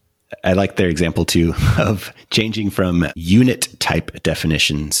 I like their example too of changing from unit type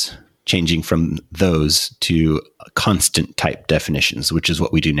definitions, changing from those to constant type definitions, which is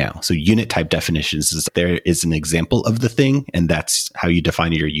what we do now. So unit type definitions is there is an example of the thing, and that's how you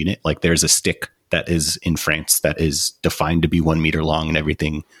define your unit. Like there's a stick that is in France that is defined to be 1 meter long, and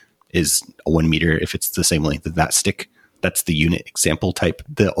everything is 1 meter if it's the same length of that stick. That's the unit example type.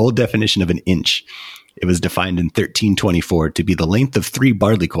 The old definition of an inch, it was defined in 1324 to be the length of 3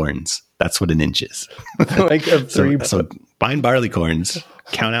 barleycorns. That's what an inch is. Like of three. So find barleycorns,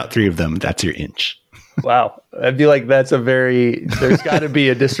 count out 3 of them. That's your inch. Wow. I feel like there's got to be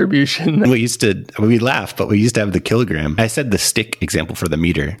a distribution. We laugh, but we used to have the kilogram. I said the stick example for the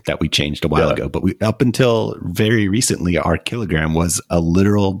meter that we changed a while ago, but up until very recently, our kilogram was a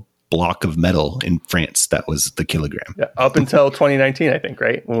literal block of metal in France. That was the kilogram. Yeah, up until 2019, I think,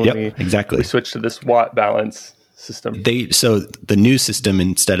 right? Exactly. We switched to this watt balance system. So the new system,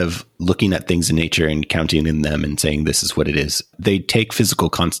 instead of looking at things in nature and counting in them and saying this is what it is, they take physical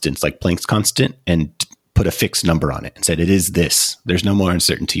constants like Planck's constant and put a fixed number on it and said it is this. There's no more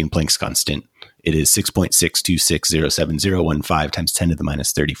uncertainty in Planck's constant. It is 6.626070015 times 10 to the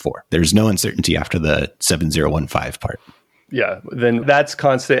minus 34. There's no uncertainty after the 7015 part. Yeah, then that's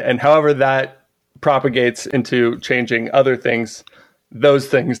constant. And however that propagates into changing other things, those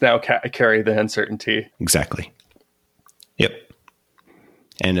things now carry the uncertainty. Exactly. Yep.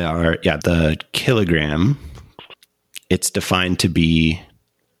 And the kilogram, it's defined to be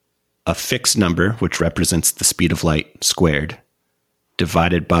a fixed number, which represents the speed of light squared,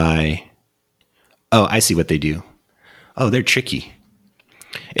 divided by... Oh, I see what they do. Oh, they're tricky.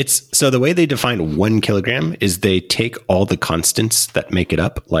 So the way they define 1 kilogram is they take all the constants that make it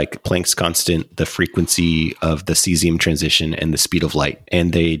up, like Planck's constant, the frequency of the cesium transition, and the speed of light,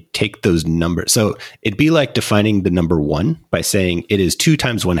 and they take those numbers. So it'd be like defining the number 1 by saying it is 2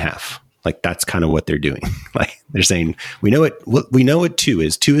 times 1/2. Like that's kind of what they're doing. Like they're saying, we know what 2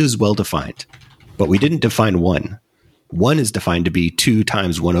 is. 2 is well defined, but we didn't define 1. 1 is defined to be 2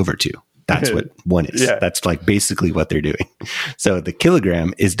 times 1/2. That's what 1 is. Yeah. That's like basically what they're doing. So the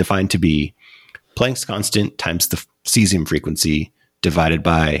kilogram is defined to be Planck's constant times the cesium frequency divided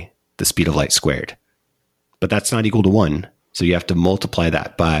by the speed of light squared. But that's not equal to 1. So you have to multiply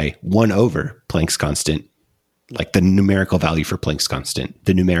that by 1 over Planck's constant, like the numerical value for Planck's constant,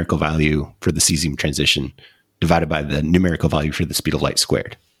 the numerical value for the cesium transition divided by the numerical value for the speed of light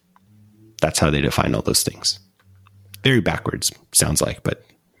squared. That's how they define all those things. Very backwards, sounds like, but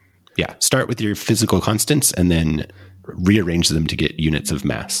yeah, start with your physical constants and then rearrange them to get units of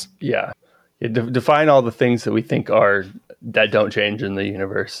mass. Yeah. Define all the things that we think that don't change in the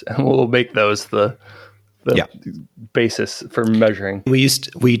universe, and we'll make those the basis for measuring. We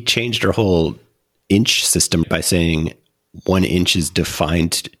changed our whole inch system by saying 1 inch is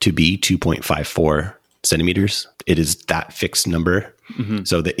defined to be 2.54 centimeters. It is that fixed number. Mm-hmm.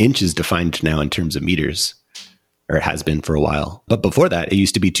 So the inch is defined now in terms of meters, or it has been for a while. But before that, it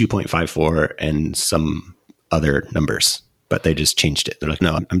used to be 2.54 and some other numbers, but they just changed it. They're like,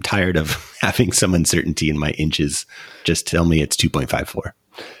 no, I'm tired of having some uncertainty in my inches. Just tell me it's 2.54.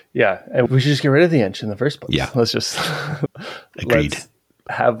 Yeah. And we should just get rid of the inch in the first place. Yeah. Let's just agreed. Let's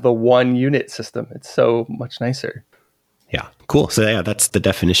have the 1 unit system. It's so much nicer. Yeah. Cool. So yeah, that's the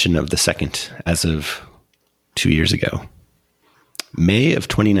definition of the second as of 2 years ago. May of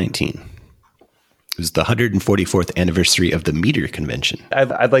 2019. It was the 144th anniversary of the meter convention.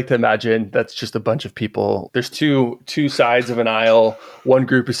 I'd like to imagine that's just a bunch of people. There's two sides of an aisle. One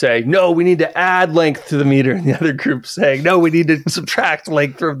group is saying, no, we need to add length to the meter. And the other group saying, no, we need to subtract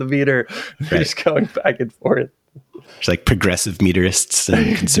length from the meter. They're just going back and forth. It's like progressive meterists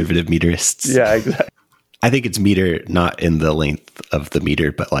and conservative meterists. Yeah, exactly. I think it's meter, not in the length of the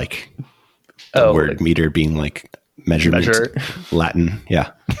meter, but like the word meter being like measurement, Latin.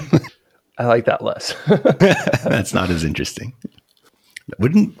 Yeah. I like that less. That's not as interesting.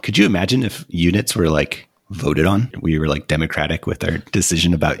 Could you imagine if units were like voted on? We were like democratic with our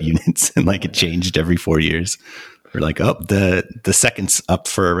decision about units and like it changed every 4 years. We're like, oh, the second's up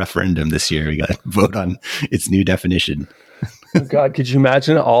for a referendum this year. We got to vote on its new definition. Oh God, could you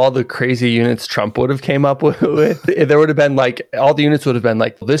imagine all the crazy units Trump would have came up with? There would have been like, all the units would have been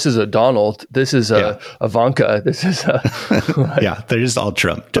like, this is a Donald, this is a Ivanka, this is a... Yeah, they're just all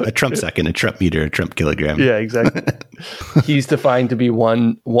Trump. A Trump second, a Trump meter, a Trump kilogram. Yeah, exactly. He's defined to be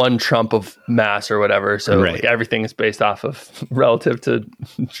one Trump of mass or whatever. So like everything is based off of relative to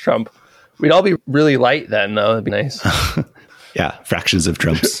Trump. We'd all be really light then, though. That'd be nice. Yeah, fractions of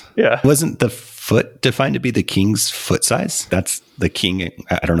Trumps. Yeah. Wasn't the foot defined to be the king's foot size? That's the king.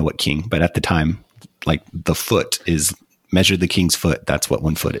 I don't know what king, but at the time, like the foot is measure the king's foot. That's what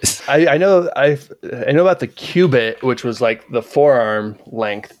 1 foot is. I know about the cubit, which was like the forearm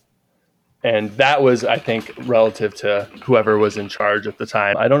length. And that was, I think, relative to whoever was in charge at the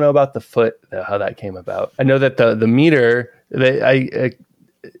time. I don't know about the foot, how that came about. I know that the meter,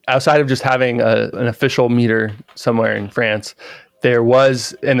 I outside of just having an official meter somewhere in France, there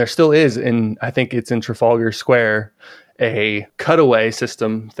was, and there still is, I think it's in Trafalgar Square, a cutaway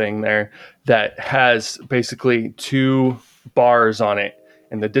system thing there that has basically 2 bars on it.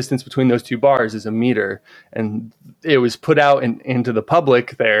 And the distance between those 2 bars is a meter. And it was put out into the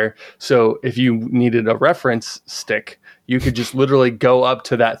public there. So if you needed a reference stick, you could just literally go up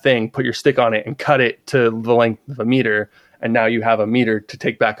to that thing, put your stick on it, and cut it to the length of a meter. And now you have a meter to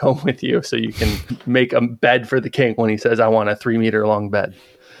take back home with you. So you can make a bed for the king when he says, I want a 3-meter long bed.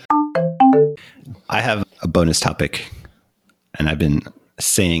 I have a bonus topic, and I've been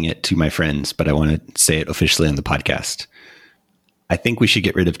saying it to my friends, but I want to say it officially on the podcast. I think we should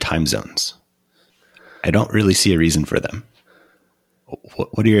get rid of time zones. I don't really see a reason for them.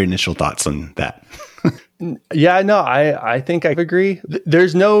 What are your initial thoughts on that? Yeah, no, I think I agree.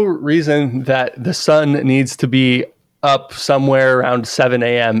 There's no reason that the sun needs to be up somewhere around 7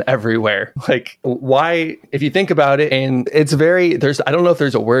 a.m. everywhere. Like, why, if you think about it, and it's very, I don't know if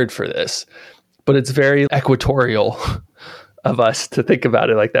there's a word for this, but it's very equatorial of us to think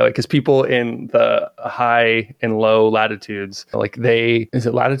about it like that way, because people in the high and low latitudes, like is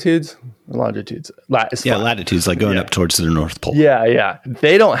it latitudes or longitudes? Latitudes, like going up towards the North Pole. Yeah.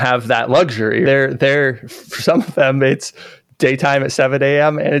 They don't have that luxury. They're for some of them, it's daytime at 7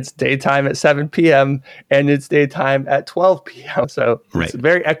 a.m. and it's daytime at 7 p.m. and it's daytime at 12 p.m. So it's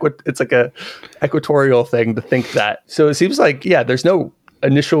very it's like a equatorial thing to think that. So it seems like, there's no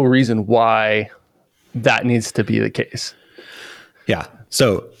initial reason why that needs to be the case. Yeah.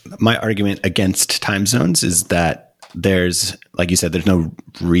 So my argument against time zones is that there's, like you said, there's no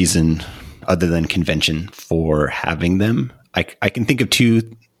reason other than convention for having them. I can think of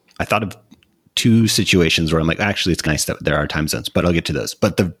I thought of 2 situations where I'm like, actually, it's nice that there are time zones, but I'll get to those.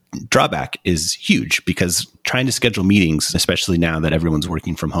 But the drawback is huge, because trying to schedule meetings, especially now that everyone's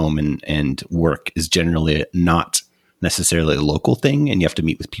working from home and work is generally not necessarily a local thing, and you have to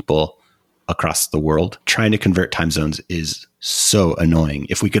meet with people across the world, trying to convert time zones is so annoying.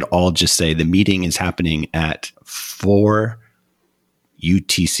 If we could all just say the meeting is happening at 4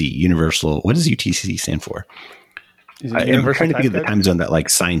 UTC, Universal. What does UTC stand for? I'm trying to think of the time zone that like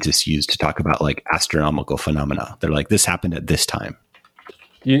scientists use to talk about like astronomical phenomena. They're like, this happened at this time.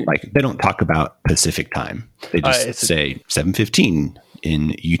 Like, they don't talk about Pacific time. They just say 7:15 in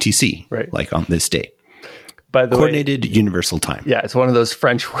UTC, right? Like on this day. By the Coordinated Universal Time. Yeah, it's one of those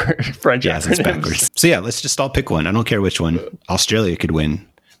French acronyms. It's backwards. So let's just all pick one. I don't care which one. Australia could win.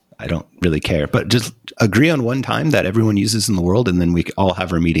 I don't really care. But just agree on one time that everyone uses in the world, and then we all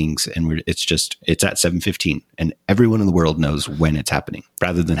have our meetings, and it's at 7:15, and everyone in the world knows when it's happening,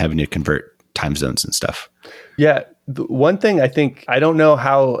 rather than having to convert time zones and stuff. Yeah, the one thing I don't know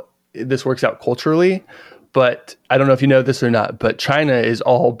how this works out culturally, but I don't know if you know this or not, but China is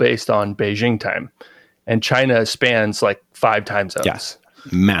all based on Beijing time. And China spans like 5 time zones. Yeah.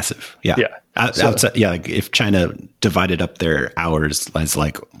 Massive. Yeah. Outside, like if China divided up their hours as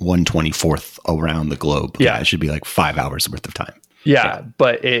like 1/24th around the globe, it should be like 5 hours worth of time.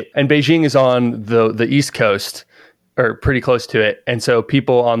 But and Beijing is on the East Coast, or pretty close to it. And so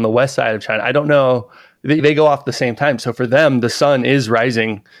people on the west side of China, I don't know, they go off the same time. So for them, the sun is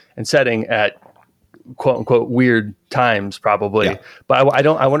rising and setting at quote unquote weird times, probably. Yeah. But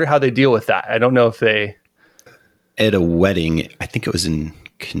I wonder how they deal with that. I don't know if they. At a wedding, I think it was in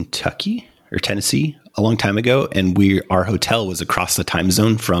Kentucky or Tennessee a long time ago, and our hotel was across the time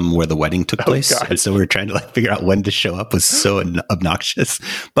zone from where the wedding took place. And so we were trying to like figure out when to show up. Was so obnoxious.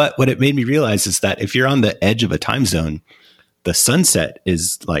 But what it made me realize is that if you're on the edge of a time zone, the sunset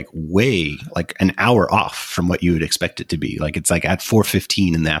is like way like an hour off from what you would expect it to be. Like it's like at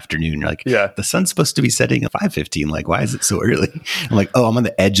 4:15 in the afternoon. You're like, the sun's supposed to be setting at 5:15. Like, why is it so early? I'm like, I'm on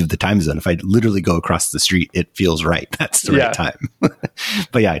the edge of the time zone. If I literally go across the street, it feels right. That's the right time.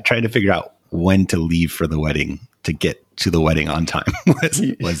 But trying to figure out when to leave for the wedding to get to the wedding on time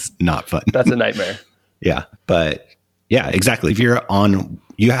was not fun. That's a nightmare. But exactly. If you're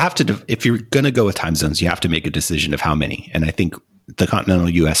if you're going to go with time zones, you have to make a decision of how many. And I think the continental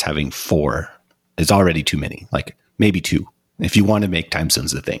US having 4 is already too many, like maybe 2, if you want to make time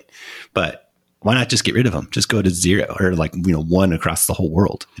zones a thing. But why not just get rid of them? Just go to 0 or 1 across the whole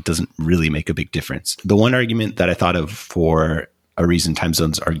world. It doesn't really make a big difference. The one argument that I thought of for a reason time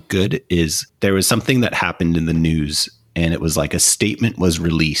zones are good is there was something that happened in the news, and it was like a statement was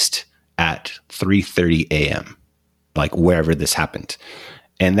released at 3:30 a.m., like wherever this happened.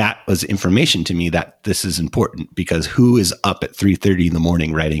 And that was information to me that this is important, because who is up at 3:30 in the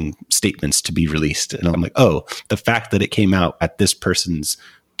morning writing statements to be released? And I'm like, the fact that it came out at this person's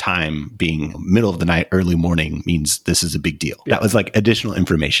time being middle of the night, early morning means this is a big deal. Yeah. That was like additional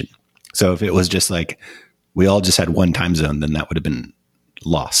information. So if it was just like we all just had one time zone, then that would have been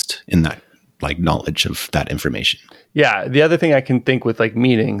lost in that like knowledge of that information. Yeah. The other thing I can think with like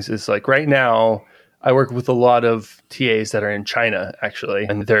meetings is like right now I work with a lot of TAs that are in China actually,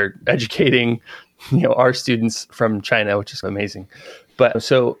 and they're educating, our students from China, which is amazing. But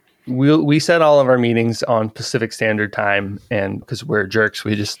so we set all of our meetings on Pacific Standard Time, and because we're jerks,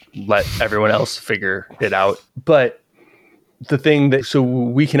 we just let everyone else figure it out. But the thing that, so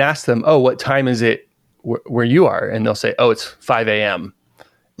we can ask them, oh, what time is it where you are? And they'll say, oh, it's 5 a.m.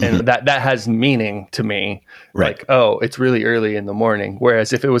 And that has meaning to me. Right. Like, oh, it's really early in the morning.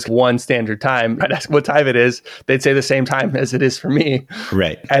 Whereas if it was one standard time, I'd ask what time it is. They'd say the same time as it is for me.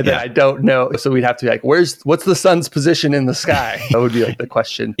 Right. And then I don't know. So we'd have to be like, what's the sun's position in the sky? That would be like the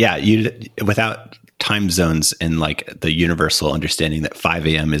question. Yeah. Without time zones and like the universal understanding that 5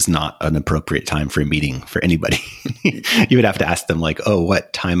 a.m. is not an appropriate time for a meeting for anybody. You would have to ask them like, oh,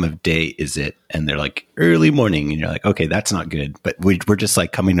 what time of day is it? And they're like early morning. And you're like, okay, that's not good. But we're just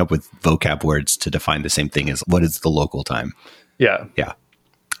like coming up with vocab words to define the same thing as what is the local time. Yeah. Yeah.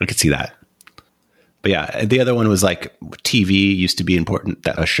 I could see that. But yeah, the other one was like TV used to be important,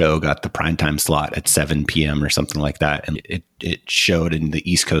 that a show got the primetime slot at 7 p.m. or something like that. And it showed in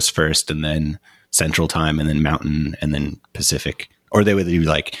the East Coast first, and then Central Time, and then Mountain, and then Pacific. Or they would do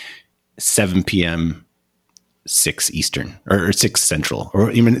like 7 p.m., 6 Eastern, or 6 Central.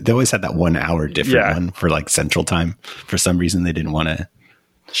 Or even they always had that 1 hour different one for like Central Time. For some reason, they didn't want to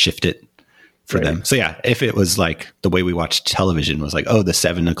shift it for them. So yeah, if it was like the way we watched television was like, oh, the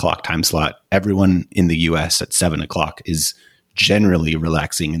 7 o'clock time slot, everyone in the US at 7 o'clock is generally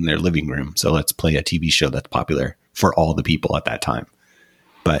relaxing in their living room. So let's play a TV show that's popular for all the people at that time.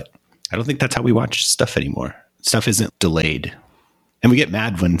 But I don't think that's how we watch stuff anymore. Stuff isn't delayed. And we get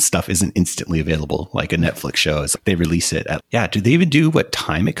mad when stuff isn't instantly available, like a Netflix show. Is they release it at, do they even do what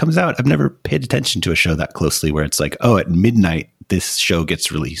time it comes out? I've never paid attention to a show that closely where it's like, oh, at midnight, this show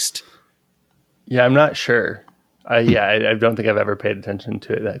gets released. Yeah, I'm not sure. I don't think I've ever paid attention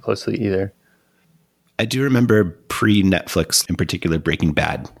to it that closely either. I do remember pre-Netflix, in particular, Breaking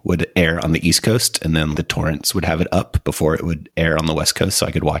Bad would air on the East Coast, and then the torrents would have it up before it would air on the West Coast, so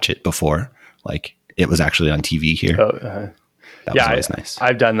I could watch it before, like, it was actually on TV here. That was always nice.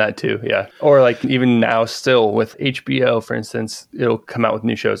 I've done that too, yeah. Or like even now still with HBO, for instance, it'll come out with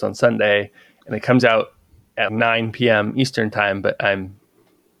new shows on Sunday, and it comes out at 9 p.m. Eastern time, but I'm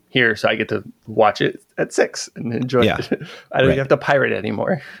here, so I get to watch it at 6 and enjoy it. I don't have to pirate it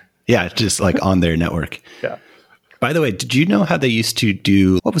anymore. Yeah, just like on their network. Yeah. By the way, did you know how they used to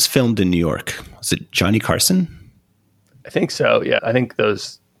do what was filmed in New York? Was it Johnny Carson? I think so. Yeah, I think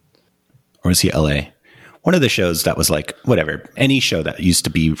those. Or was he LA? One of the shows that was like, whatever, any show that used to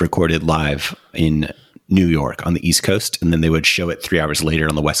be recorded live in New York on the East Coast, and then they would show it 3 hours later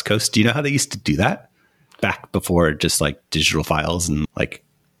on the West Coast. Do you know how they used to do that? Back before just like digital files and like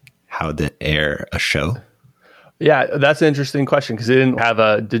how to air a show? Yeah, that's an interesting question because they didn't have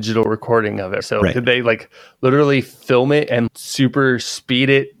a digital recording of it. So did they like literally film it and super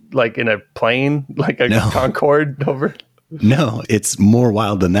speed it like in a plane, like a Concorde over? No, it's more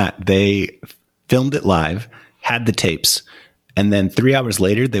wild than that. They filmed it live, had the tapes, and then 3 hours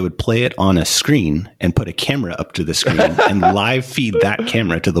later, they would play it on a screen and put a camera up to the screen and live feed that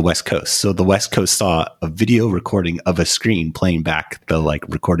camera to the West Coast. So the West Coast saw a video recording of a screen playing back the like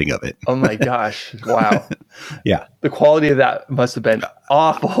recording of it. Oh my gosh. Wow. Yeah. The quality of that must have been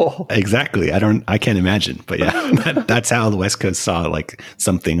awful. Exactly. I can't imagine. But yeah, that's how the West Coast saw like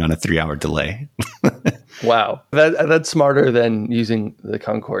something on a 3 hour delay. Wow. That's smarter than using the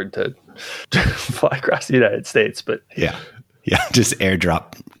Concorde to fly across the United States. But yeah, just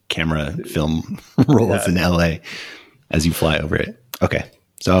airdrop camera film rolls in LA as you fly over it. Okay.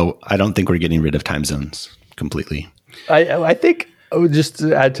 So I don't think we're getting rid of time zones completely. I think just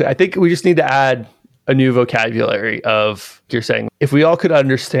to add to, I think we just need to add a new vocabulary of, you're saying, if we all could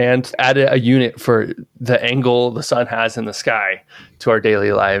understand, add a unit for the angle the sun has in the sky to our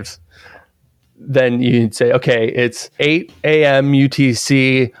daily lives, then you'd say, okay, it's 8 a.m.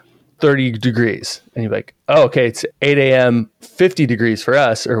 UTC, 30 degrees. And you're like, oh, okay, it's 8 a.m., 50 degrees for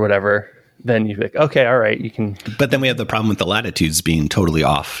us or whatever. Then you're like, okay, all right, you can. But then we have the problem with the latitudes being totally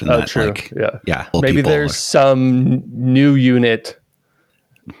off. And true. Like, yeah. Maybe there's some new unit.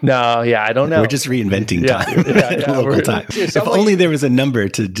 No, yeah, I don't know. We're just reinventing time, local time. If only there was a number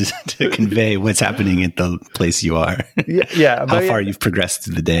to convey what's happening at the place you are. Yeah. How far you've progressed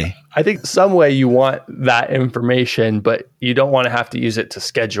through the day. I think some way you want that information, but you don't want to have to use it to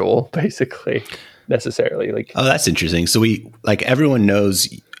schedule, basically, necessarily. Like, oh, that's interesting. So everyone knows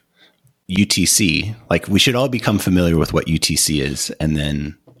UTC, like we should all become familiar with what UTC is and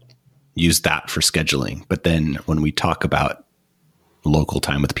then use that for scheduling. But then when we talk about local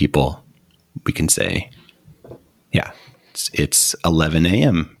time with people, we can say, yeah, it's 11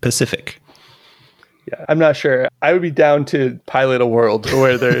 a.m. Pacific. Yeah, I'm not sure. I would be down to pilot a world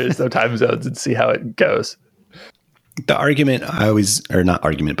where there is no time zones and see how it goes. The argument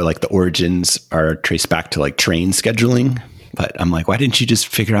but like the origins are traced back to like train scheduling. But I'm like, why didn't you just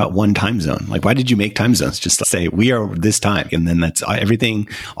figure out one time zone? Like, why did you make time zones? Just say we are this time. And then that's everything.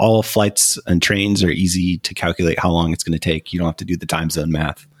 All flights and trains are easy to calculate how long it's going to take. You don't have to do the time zone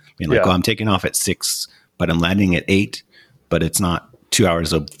math. Oh, I'm taking off at 6, but I'm landing at 8, but it's not 2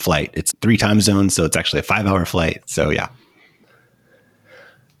 hours of flight. It's 3 time zones. So it's actually a 5-hour flight. So yeah.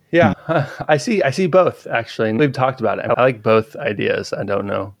 Yeah, I see both, actually. We've talked about it. I like both ideas. I don't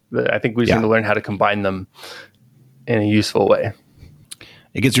know. I think we just need to learn how to combine them in a useful way.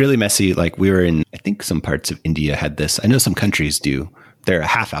 It gets really messy. Like we were in, I think some parts of India had this. I know some countries do. They're a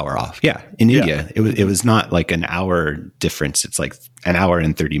half hour off. Yeah. In India, it was not like an hour difference. It's like an hour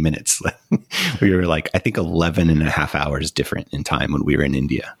and 30 minutes. We were like, I think 11 and a half hours different in time when we were in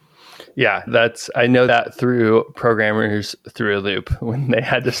India. Yeah, I know that through Programmers Through a Loop when they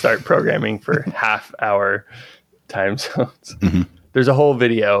had to start programming for half-hour time zones. Mm-hmm. There's a whole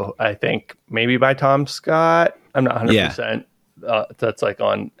video, I think, maybe by Tom Scott. I'm not 100%. That's like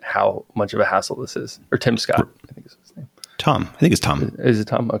on how much of a hassle this is. Or Tim Scott, I think is his name. Tom. I think it's Tom. Is it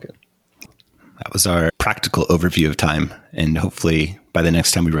Tom? Okay. That was our practical overview of time. And hopefully by the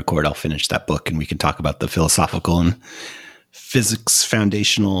next time we record, I'll finish that book and we can talk about the philosophical and physics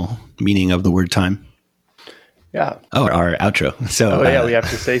foundational meaning of the word time. Yeah. Oh, our outro. So we have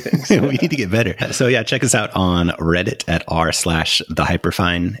to say things. We need to get better. So yeah, check us out on Reddit at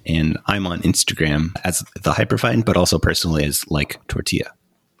r/thehyperfine. And I'm on Instagram as the Hyperfine, but also personally as like Tortilla.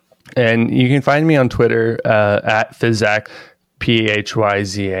 And you can find me on Twitter at Phyzak,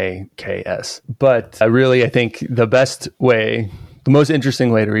 PHYZAKS. But really, I think the best way, the most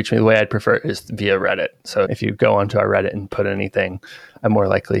interesting way to reach me, the way I'd prefer is via Reddit. So if you go onto our Reddit and put anything, I'm more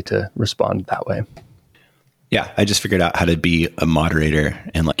likely to respond that way. Yeah, I just figured out how to be a moderator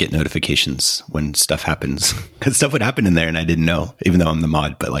and like get notifications when stuff happens. Because stuff would happen in there and I didn't know, even though I'm the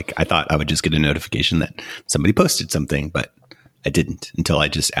mod. But like I thought I would just get a notification that somebody posted something, but I didn't until I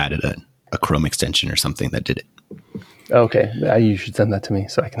just added a Chrome extension or something that did it. Okay, you should send that to me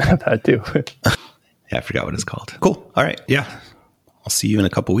so I can have that too. Yeah, I forgot what it's called. Cool. All right. Yeah, I'll see you in a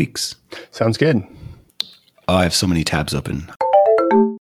couple weeks. Sounds good. Oh, I have so many tabs open.